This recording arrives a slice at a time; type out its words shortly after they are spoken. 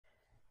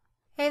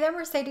Hey there,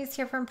 Mercedes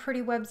here from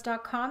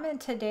PrettyWebz.com,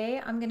 and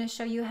today I'm going to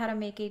show you how to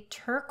make a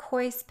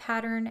turquoise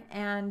pattern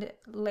and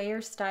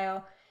layer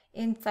style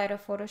inside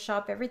of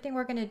Photoshop. Everything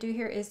we're going to do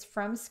here is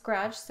from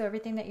scratch, so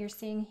everything that you're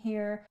seeing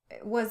here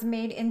was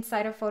made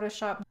inside of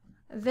Photoshop.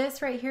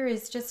 This right here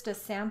is just a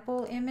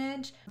sample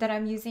image that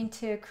I'm using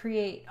to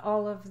create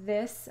all of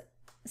this.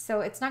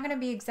 So it's not going to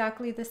be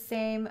exactly the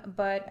same,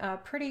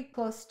 but pretty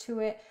close to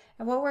it.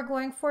 And what we're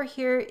going for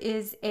here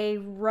is a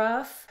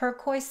rough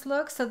turquoise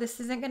look. So this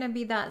isn't going to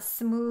be that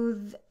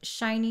smooth,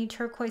 shiny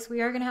turquoise.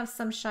 We are going to have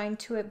some shine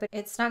to it, but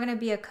it's not going to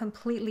be a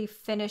completely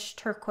finished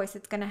turquoise.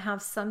 It's going to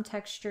have some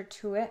texture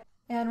to it.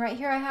 And right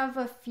here I have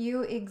a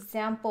few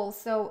examples.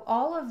 So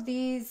all of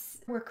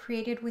these were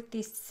created with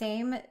the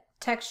same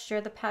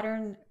texture, the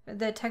pattern,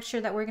 the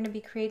texture that we're going to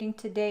be creating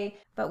today.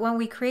 But when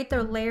we create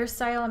the layer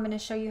style, I'm going to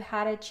show you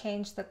how to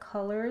change the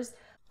colors.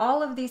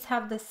 All of these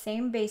have the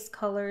same base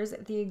colors,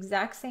 the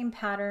exact same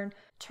pattern.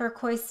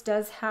 Turquoise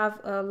does have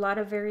a lot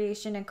of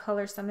variation in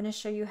color, so I'm going to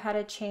show you how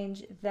to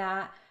change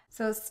that.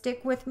 So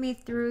stick with me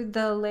through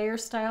the layer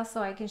style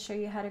so I can show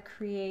you how to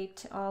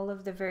create all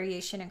of the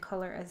variation in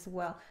color as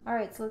well. All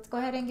right, so let's go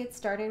ahead and get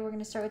started. We're going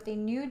to start with a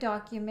new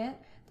document.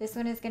 This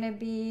one is going to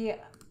be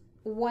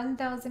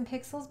 1000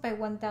 pixels by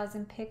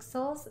 1000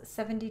 pixels,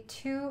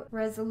 72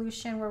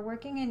 resolution. We're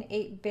working in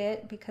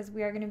 8-bit because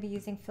we are going to be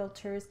using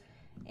filters,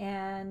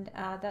 and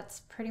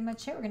that's pretty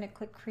much it. We're going to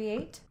click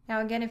create.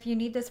 Now again, if you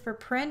need this for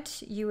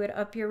print, you would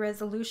up your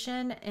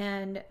resolution,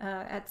 and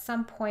at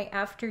some point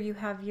after you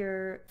have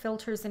your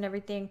filters and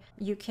everything,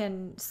 you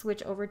can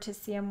switch over to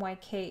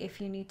CMYK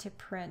if you need to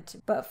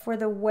print. But for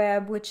the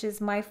web, which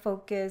is my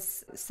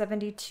focus,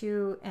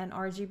 72 and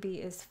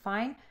RGB is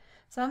fine.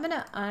 So I'm going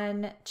to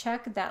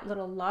uncheck that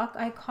little lock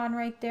icon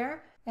right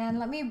there. And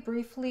let me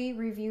briefly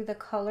review the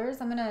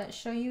colors. I'm going to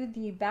show you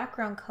the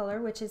background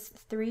color, which is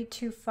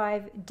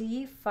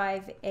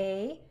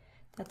 325D5A.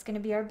 That's going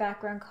to be our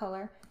background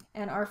color.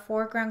 And our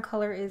foreground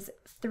color is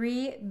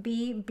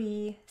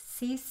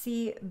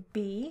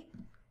 3BBCCB.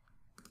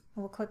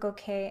 We'll click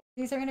OK.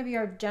 These are going to be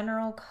our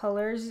general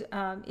colors.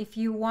 If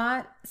you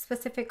want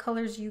specific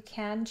colors, you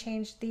can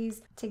change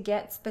these to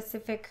get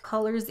specific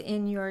colors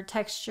in your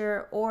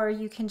texture, or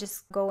you can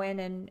just go in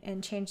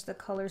and change the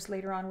colors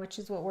later on, which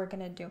is what we're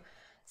going to do.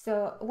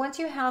 So once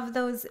you have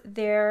those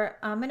there,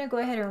 I'm going to go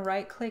ahead and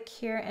right click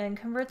here and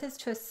convert this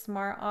to a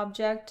smart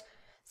object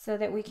so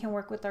that we can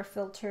work with our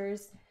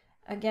filters.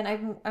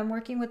 Again, I'm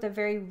working with a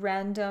very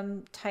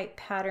random type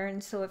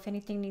pattern, so if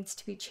anything needs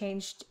to be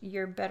changed,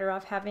 you're better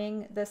off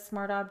having the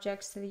smart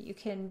object so that you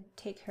can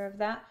take care of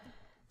that.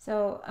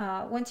 So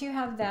once you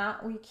have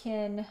that, we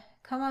can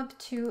come up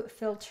to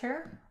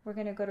filter. We're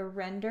going to go to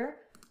render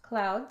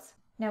clouds.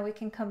 Now we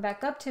can come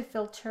back up to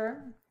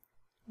filter,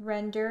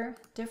 render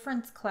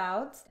difference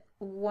clouds.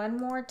 One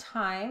more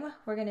time,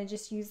 we're going to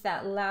just use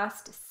that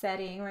last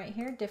setting right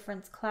here,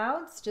 difference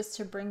clouds, just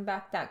to bring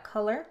back that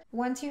color.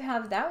 Once you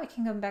have that, we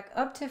can come back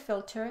up to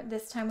filter.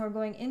 This time we're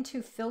going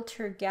into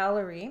filter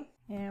gallery,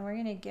 and we're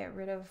going to get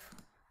rid of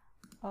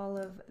all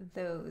of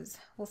those.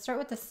 We'll start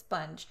with the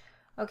sponge.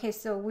 Okay,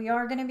 so we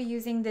are going to be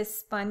using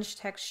this sponge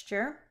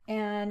texture,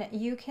 and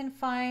you can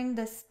find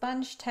the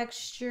sponge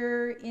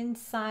texture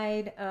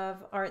inside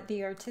of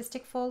the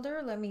artistic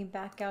folder. Let me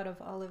back out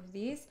of all of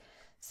these.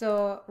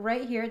 So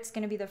right here, it's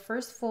going to be the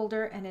first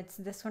folder, and it's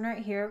this one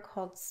right here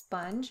called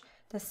sponge.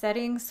 The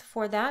settings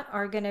for that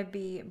are going to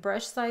be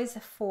brush size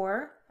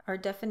 4, our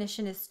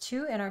definition is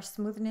 2, and our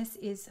smoothness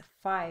is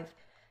 5.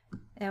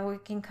 And we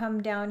can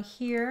come down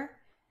here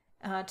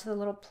to the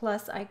little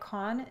plus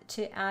icon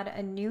to add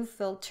a new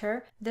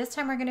filter. This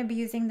time we're going to be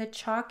using the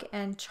chalk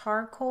and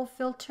charcoal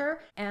filter,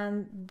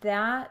 and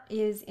that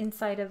is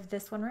inside of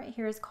this one right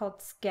here. Is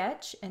called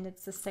sketch, and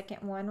it's the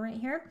second one right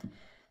here.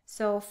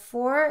 So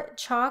for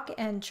chalk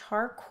and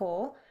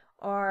charcoal,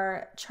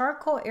 our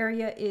charcoal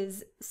area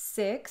is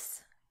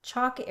 6,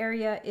 chalk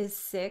area is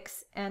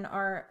 6, and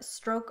our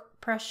stroke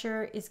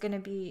pressure is going to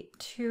be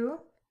 2.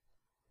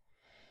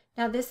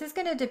 Now this is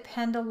going to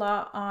depend a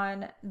lot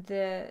on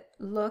the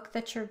look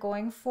that you're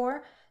going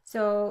for.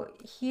 So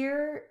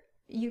here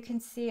you can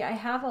see I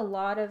have a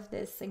lot of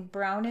this like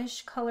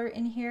brownish color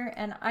in here,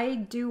 and I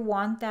do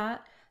want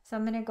that. So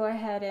I'm going to go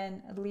ahead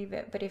and leave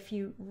it, but if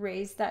you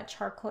raise that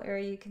charcoal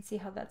area, you can see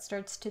how that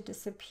starts to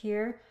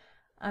disappear.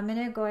 I'm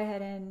going to go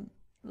ahead and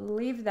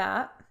leave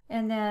that.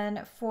 And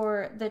then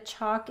for the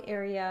chalk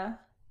area,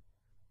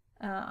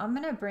 I'm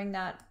going to bring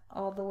that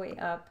all the way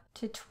up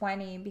to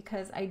 20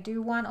 because I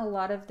do want a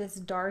lot of this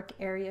dark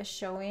area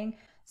showing.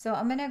 So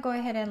I'm going to go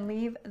ahead and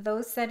leave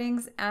those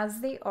settings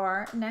as they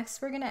are.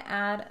 Next, we're going to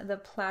add the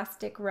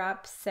plastic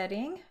wrap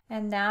setting,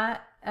 and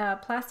that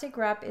plastic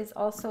wrap is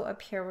also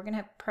up here. We're going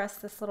to press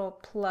this little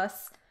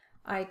plus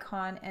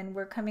icon, and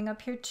we're coming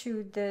up here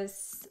to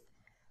this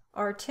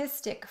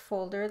artistic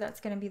folder.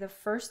 That's going to be the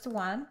first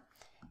one,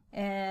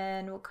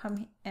 and we'll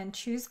come and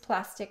choose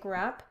plastic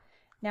wrap.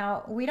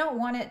 Now, we don't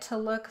want it to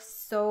look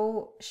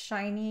so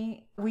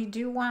shiny. We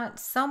do want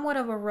somewhat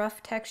of a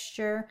rough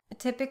texture.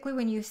 Typically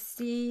when you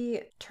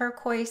see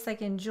turquoise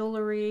like in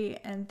jewelry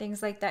and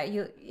things like that,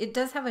 it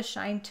does have a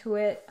shine to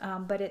it,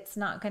 but it's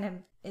not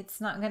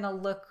gonna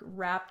look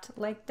wrapped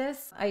like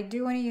this. I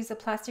do want to use a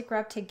plastic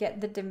wrap to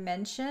get the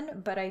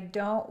dimension, but I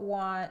don't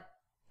want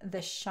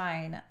the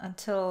shine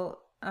until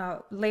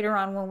later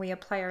on when we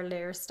apply our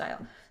layer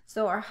style.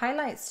 So our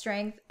highlight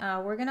strength,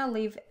 we're gonna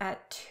leave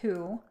at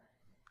 2.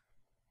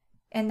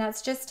 And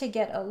that's just to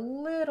get a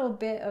little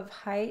bit of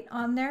height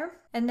on there.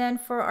 And then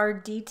for our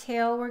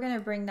detail, we're gonna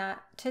bring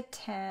that to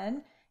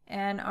 10.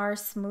 And our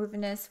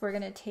smoothness, we're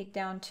gonna take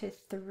down to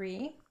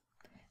 3.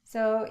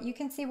 So you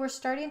can see we're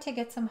starting to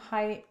get some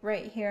height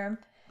right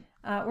here.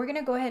 We're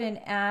gonna go ahead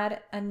and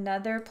add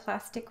another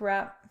plastic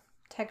wrap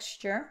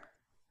texture.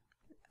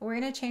 We're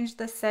gonna change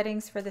the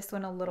settings for this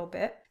one a little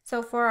bit.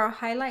 So for our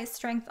highlight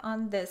strength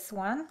on this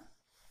one,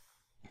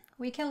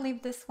 we can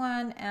leave this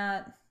one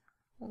at,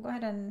 we'll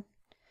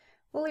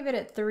leave it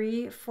at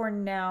 3 for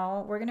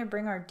now. We're gonna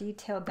bring our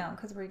detail down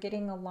because we're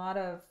getting a lot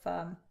of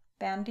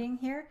banding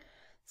here.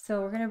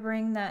 So we're gonna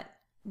bring that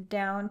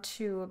down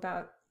to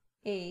about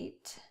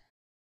 8.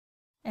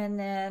 And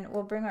then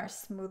we'll bring our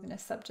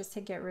smoothness up just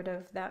to get rid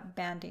of that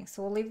banding.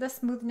 So we'll leave the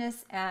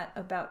smoothness at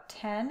about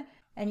 10.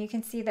 And you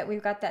can see that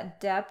we've got that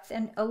depth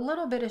and a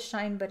little bit of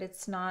shine, but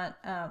it's not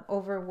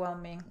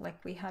overwhelming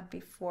like we had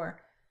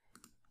before.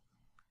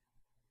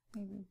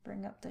 Maybe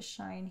bring up the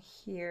shine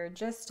here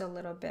just a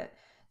little bit.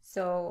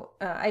 So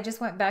I just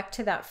went back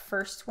to that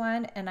first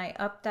one and I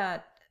upped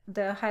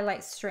the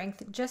highlight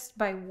strength just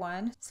by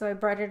 1. So I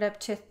brought it up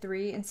to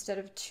 3 instead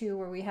of 2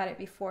 where we had it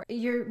before.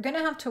 You're gonna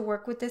have to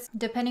work with this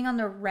depending on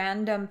the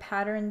random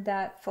pattern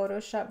that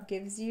Photoshop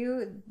gives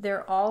you.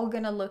 They're all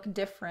gonna look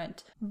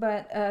different,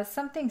 but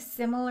something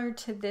similar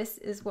to this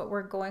is what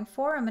we're going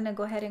for. I'm gonna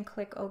go ahead and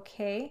click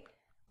OK,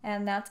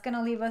 and that's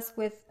gonna leave us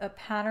with a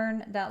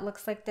pattern that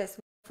looks like this.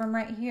 From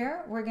right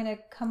here, we're gonna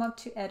come up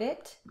to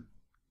Edit,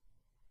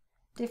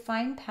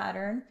 Define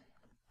Pattern,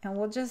 and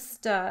we'll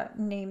just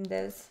name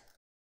this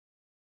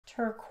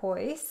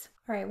Turquoise.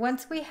 All right,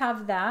 once we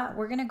have that,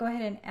 we're gonna go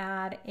ahead and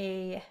add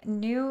a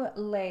new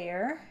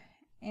layer,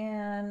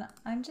 and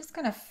I'm just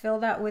gonna fill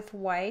that with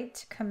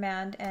white,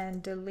 Command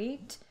and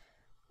Delete,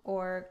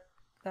 or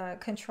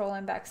Control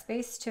and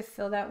Backspace to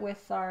fill that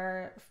with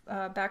our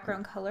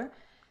background color.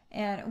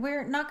 And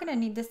we're not gonna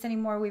need this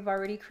anymore. We've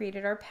already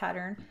created our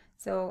pattern,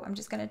 so I'm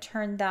just gonna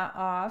turn that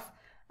off.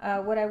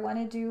 What I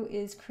wanna do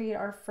is create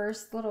our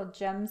first little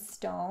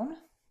gemstone,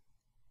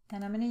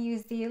 and I'm gonna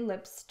use the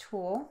ellipse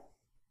tool.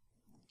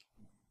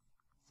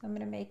 So I'm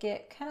going to make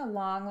it kind of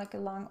long, like a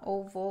long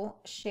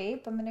oval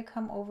shape. I'm going to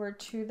come over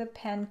to the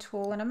pen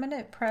tool and I'm going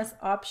to press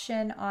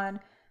Option on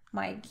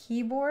my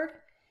keyboard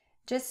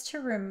just to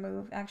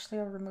remove, actually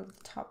I'll remove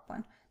the top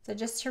one. So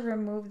just to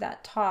remove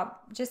that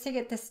top, just to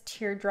get this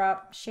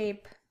teardrop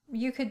shape.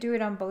 You could do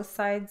it on both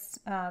sides,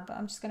 but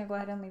I'm just going to go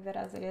ahead and leave it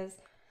as it is.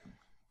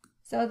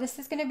 So this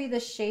is going to be the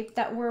shape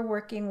that we're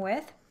working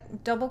with.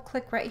 Double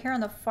click right here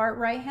on the far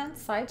right hand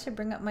side to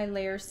bring up my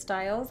layer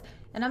styles.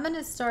 And I'm going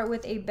to start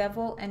with a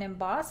bevel and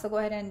emboss. So go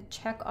ahead and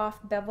check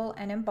off bevel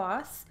and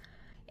emboss.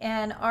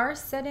 And our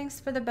settings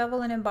for the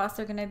bevel and emboss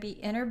are going to be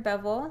inner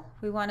bevel.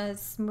 We want a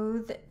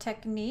smooth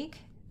technique.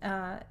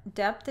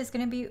 Depth is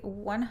going to be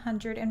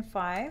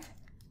 105.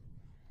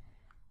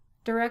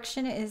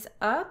 Direction is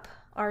up.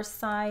 Our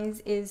size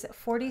is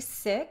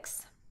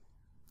 46.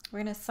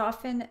 We're going to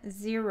soften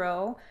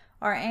 0.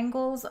 Our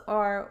angles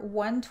are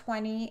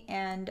 120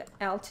 and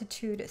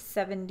altitude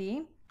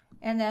 70.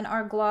 And then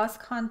our gloss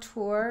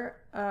contour,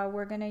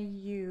 we're gonna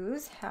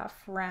use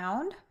half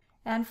round.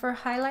 And for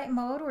highlight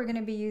mode, we're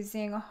gonna be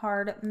using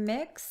hard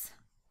mix.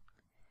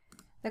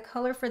 The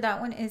color for that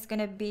one is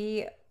gonna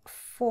be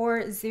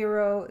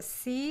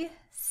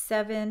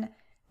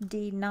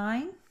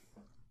 40C7D9.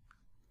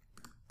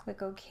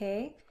 Click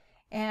OK.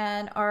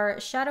 And our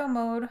shadow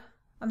mode,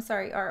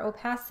 our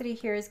opacity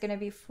here is gonna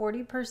be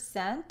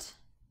 40%.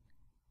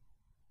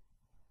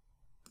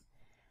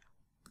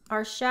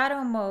 Our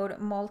shadow mode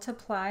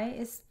multiply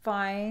is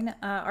fine.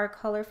 Our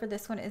color for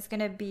this one is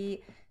going to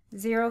be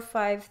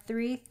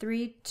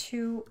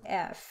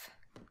 05332F.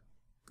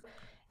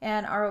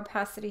 And our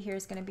opacity here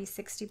is going to be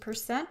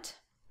 60%.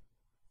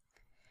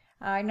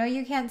 I know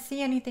you can't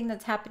see anything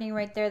that's happening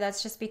right there.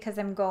 That's just because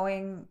I'm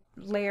going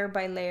layer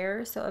by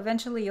layer. So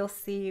eventually you'll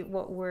see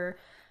what we're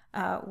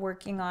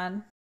working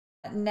on.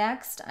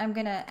 Next, I'm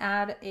going to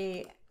add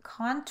a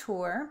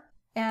contour.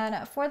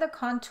 And for the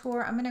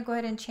contour, I'm going to go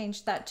ahead and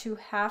change that to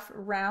half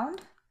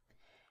round.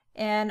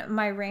 And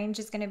my range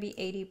is going to be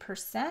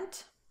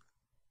 80%.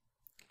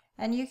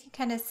 And you can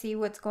kind of see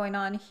what's going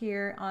on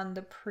here on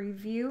the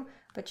preview,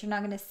 but you're not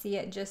going to see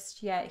it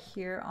just yet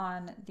here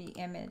on the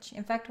image.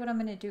 In fact, what I'm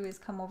going to do is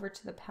come over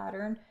to the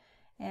pattern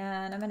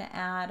and I'm going to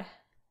add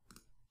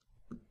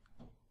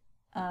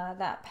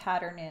that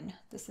pattern in.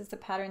 This is the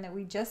pattern that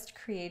we just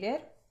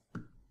created.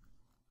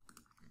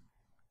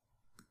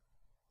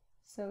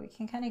 So we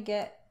can kind of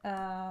get,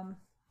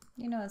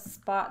 you know, a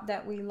spot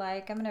that we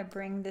like. I'm gonna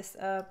bring this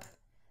up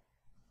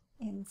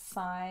in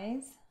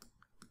size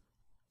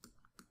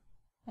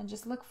and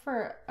just look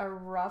for a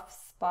rough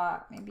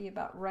spot. Maybe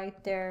about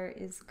right there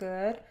is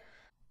good.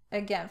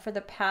 Again, for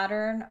the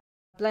pattern,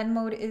 blend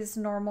mode is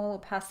normal,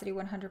 opacity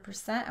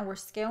 100%, and we're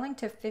scaling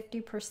to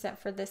 50%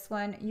 for this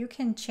one. You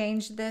can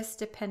change this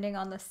depending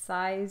on the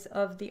size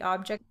of the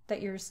object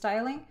that you're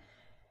styling,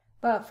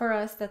 but for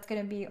us, that's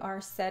gonna be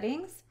our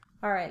settings.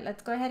 All right,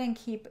 let's go ahead and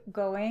keep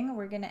going.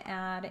 We're gonna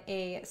add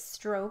a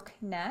stroke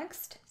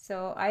next.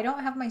 So I don't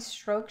have my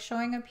stroke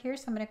showing up here,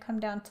 so I'm gonna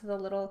come down to the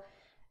little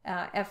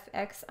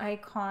FX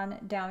icon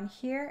down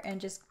here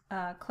and just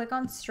click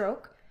on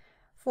stroke.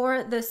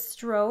 For the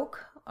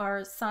stroke,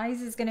 our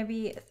size is gonna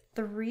be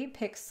 3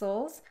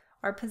 pixels.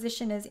 Our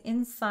position is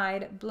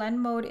inside, blend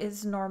mode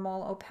is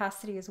normal,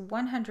 opacity is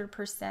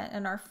 100%,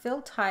 and our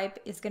fill type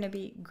is gonna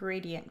be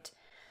gradient.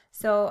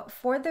 So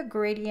for the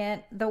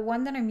gradient, the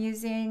one that I'm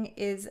using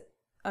is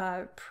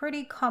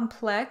pretty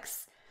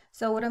complex.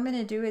 So what I'm going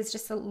to do is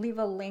just leave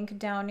a link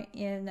down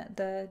in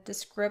the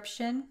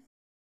description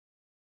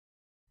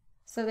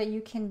so that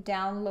you can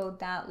download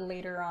that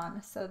later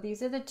on. So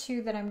these are the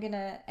two that I'm going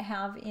to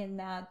have in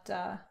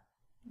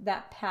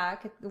that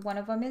pack. One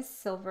of them is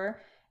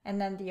silver and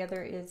then the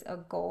other is a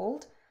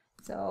gold.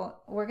 So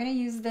we're going to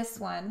use this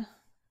one.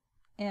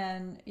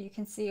 And you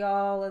can see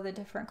all of the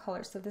different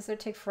colors. So this would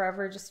take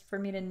forever just for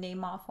me to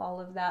name off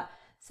all of that.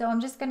 So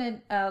I'm just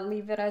gonna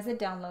leave it as a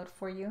download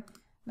for you. I'm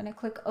gonna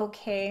click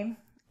OK.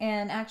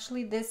 And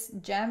actually this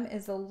gem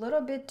is a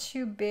little bit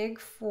too big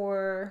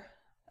for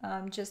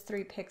just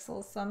 3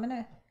 pixels. So I'm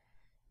gonna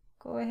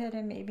go ahead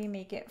and maybe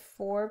make it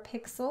 4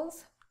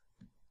 pixels.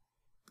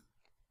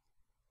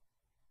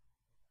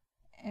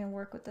 And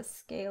work with the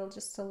scale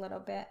just a little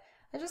bit.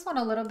 I just want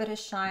a little bit of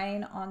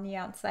shine on the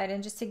outside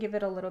and just to give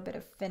it a little bit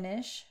of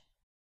finish.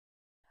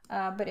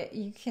 But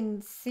you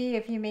can see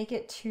if you make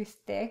it too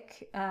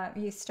thick,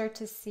 you start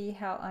to see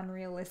how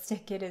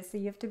unrealistic it is. So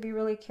you have to be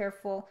really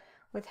careful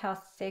with how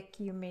thick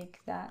you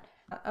make that.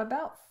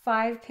 About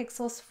 5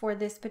 pixels for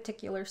this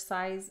particular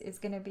size is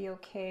going to be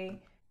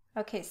okay.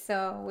 Okay,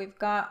 so we've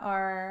got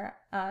our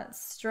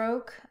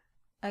stroke,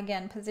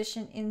 again,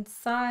 position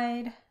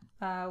inside.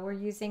 We're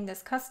using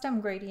this custom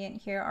gradient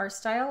here. Our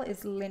style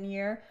is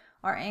linear.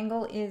 Our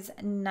angle is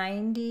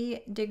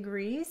 90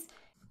 degrees.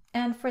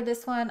 And for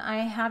this one, I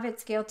have it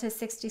scaled to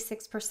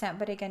 66%,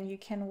 but again, you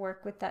can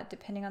work with that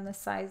depending on the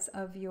size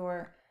of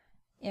your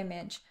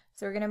image.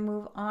 So we're gonna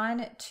move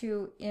on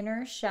to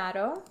inner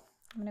shadow.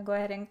 I'm gonna go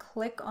ahead and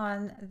click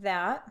on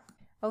that.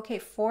 Okay,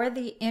 for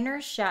the inner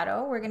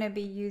shadow, we're gonna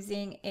be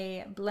using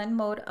a blend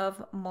mode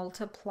of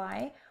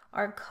multiply.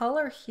 Our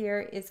color here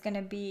is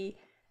gonna be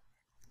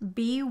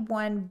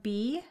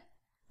B1B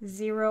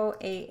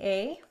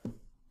 0AA.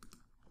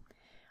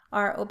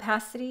 Our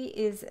opacity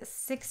is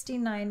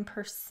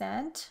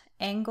 69%,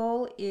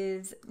 angle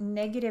is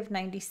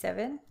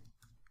 -97.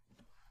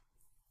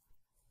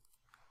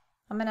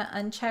 I'm gonna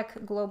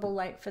uncheck global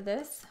light for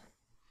this.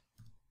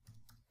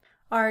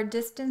 Our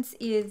distance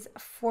is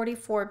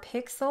 44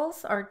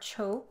 pixels. Our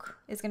choke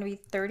is gonna be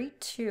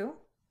 32,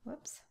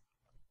 whoops.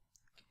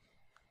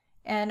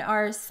 And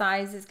our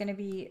size is gonna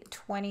be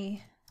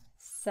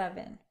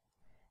 27.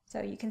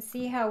 So you can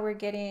see how we're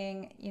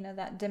getting, you know,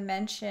 that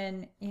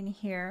dimension in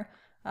here.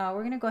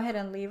 We're going to go ahead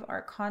and leave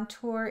our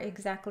contour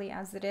exactly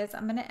as it is.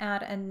 I'm going to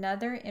add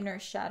another inner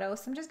shadow.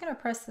 So I'm just going to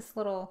press this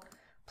little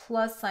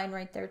plus sign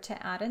right there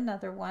to add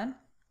another one.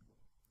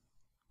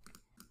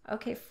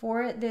 Okay,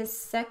 for this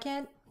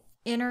second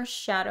inner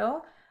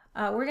shadow,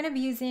 we're going to be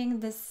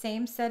using the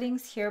same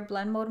settings here,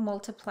 blend mode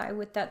multiply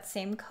with that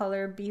same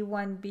color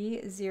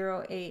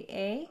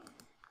B1B0AA.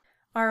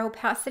 Our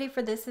opacity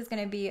for this is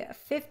going to be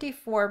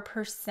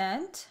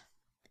 54%.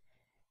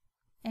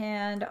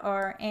 And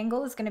our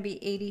angle is going to be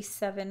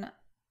 87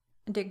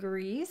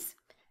 degrees.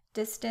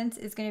 Distance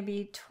is going to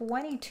be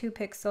 22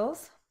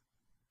 pixels.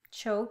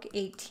 Choke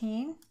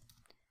 18.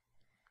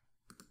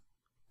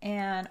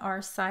 And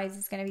our size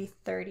is going to be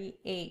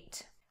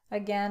 38.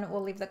 Again,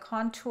 we'll leave the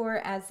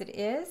contour as it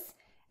is.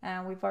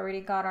 And we've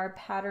already got our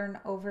pattern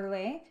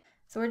overlay.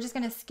 So we're just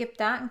going to skip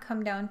that and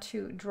come down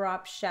to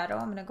drop shadow.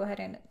 I'm going to go ahead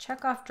and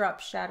check off drop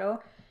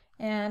shadow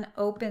and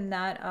open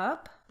that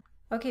up.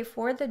 Okay,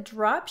 for the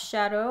drop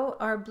shadow,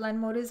 our blend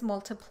mode is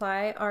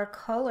multiply. Our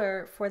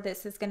color for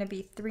this is going to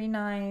be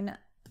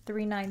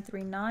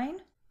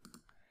 393939.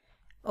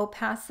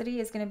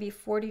 Opacity is going to be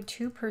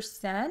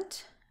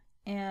 42%.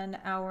 And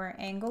our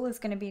angle is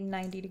going to be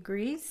 90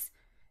 degrees.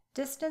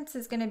 Distance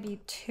is going to be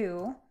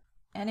 2.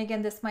 And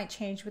again, this might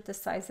change with the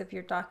size of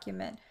your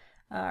document.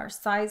 Our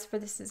size for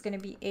this is going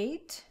to be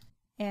 8.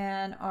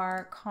 And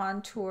our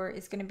contour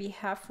is going to be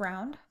half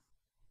round.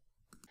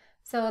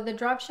 So the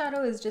drop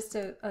shadow is just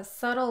a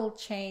subtle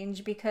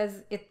change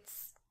because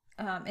it's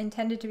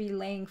intended to be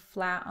laying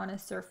flat on a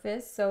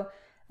surface. So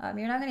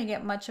you're not going to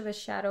get much of a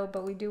shadow,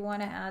 but we do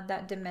want to add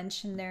that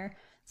dimension there.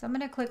 So I'm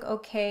going to click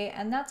OK,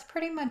 and that's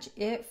pretty much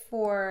it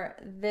for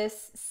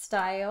this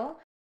style.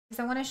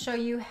 So I want to show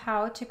you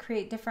how to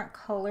create different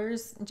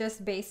colors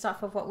just based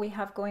off of what we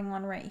have going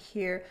on right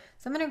here.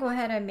 So I'm going to go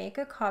ahead and make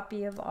a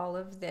copy of all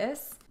of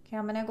this. Okay,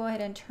 I'm going to go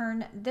ahead and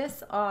turn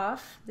this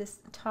off, this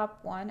top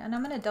one, and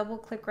I'm going to double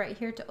click right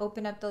here to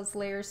open up those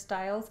layer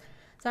styles.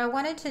 So I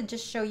wanted to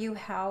just show you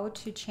how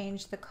to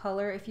change the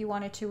color if you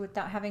wanted to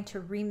without having to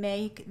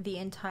remake the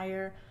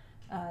entire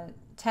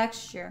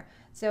texture.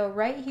 So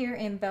right here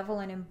in Bevel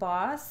and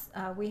Emboss,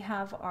 we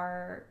have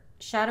our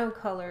shadow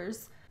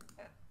colors.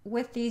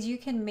 With these you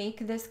can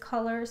make this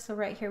color. So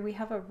right here we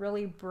have a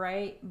really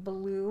bright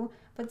blue,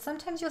 but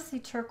sometimes you'll see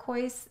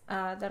turquoise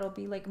that'll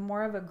be like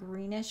more of a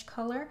greenish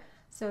color.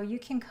 So you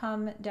can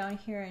come down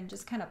here and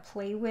just kind of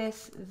play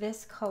with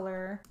this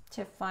color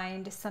to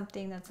find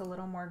something that's a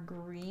little more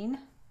green.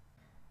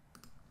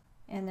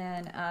 And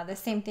then the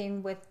same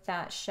thing with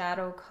that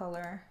shadow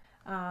color,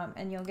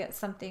 and you'll get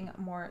something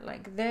more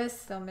like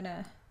this. So I'm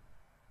gonna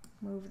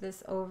move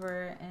this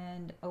over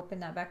and open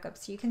that back up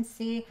so you can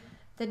see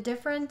the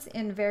difference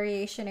in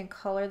variation in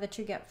color that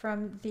you get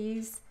from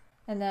these.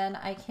 And then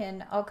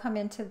I'll come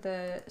into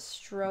the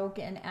stroke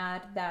and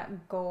add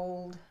that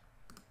gold,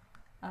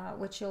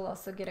 which you'll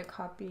also get a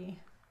copy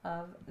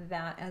of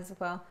that as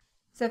well.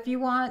 So if you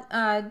want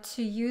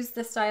to use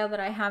the style that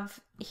I have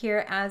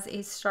here as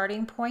a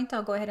starting point,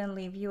 I'll go ahead and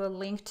leave you a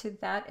link to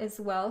that as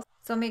well.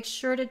 So make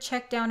sure to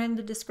check down in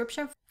the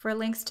description for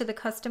links to the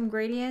custom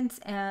gradients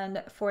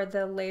and for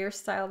the layer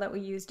style that we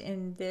used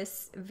in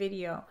this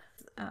video.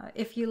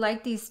 If you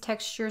like these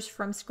textures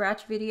from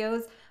scratch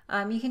videos,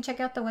 you can check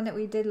out the one that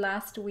we did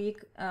last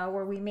week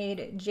where we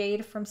made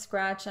jade from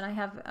scratch, and I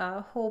have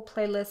a whole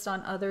playlist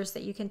on others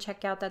that you can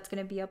check out that's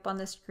going to be up on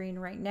the screen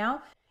right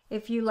now.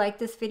 If you like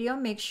this video,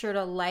 make sure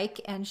to like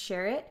and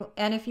share it.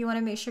 And if you want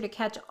to make sure to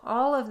catch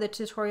all of the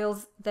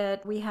tutorials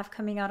that we have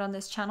coming out on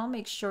this channel,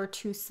 make sure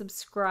to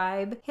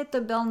subscribe, hit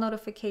the bell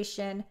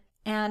notification,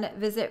 and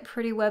visit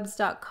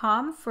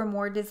PrettyWebz.com for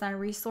more design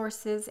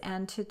resources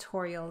and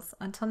tutorials.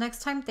 Until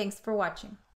next time, thanks for watching.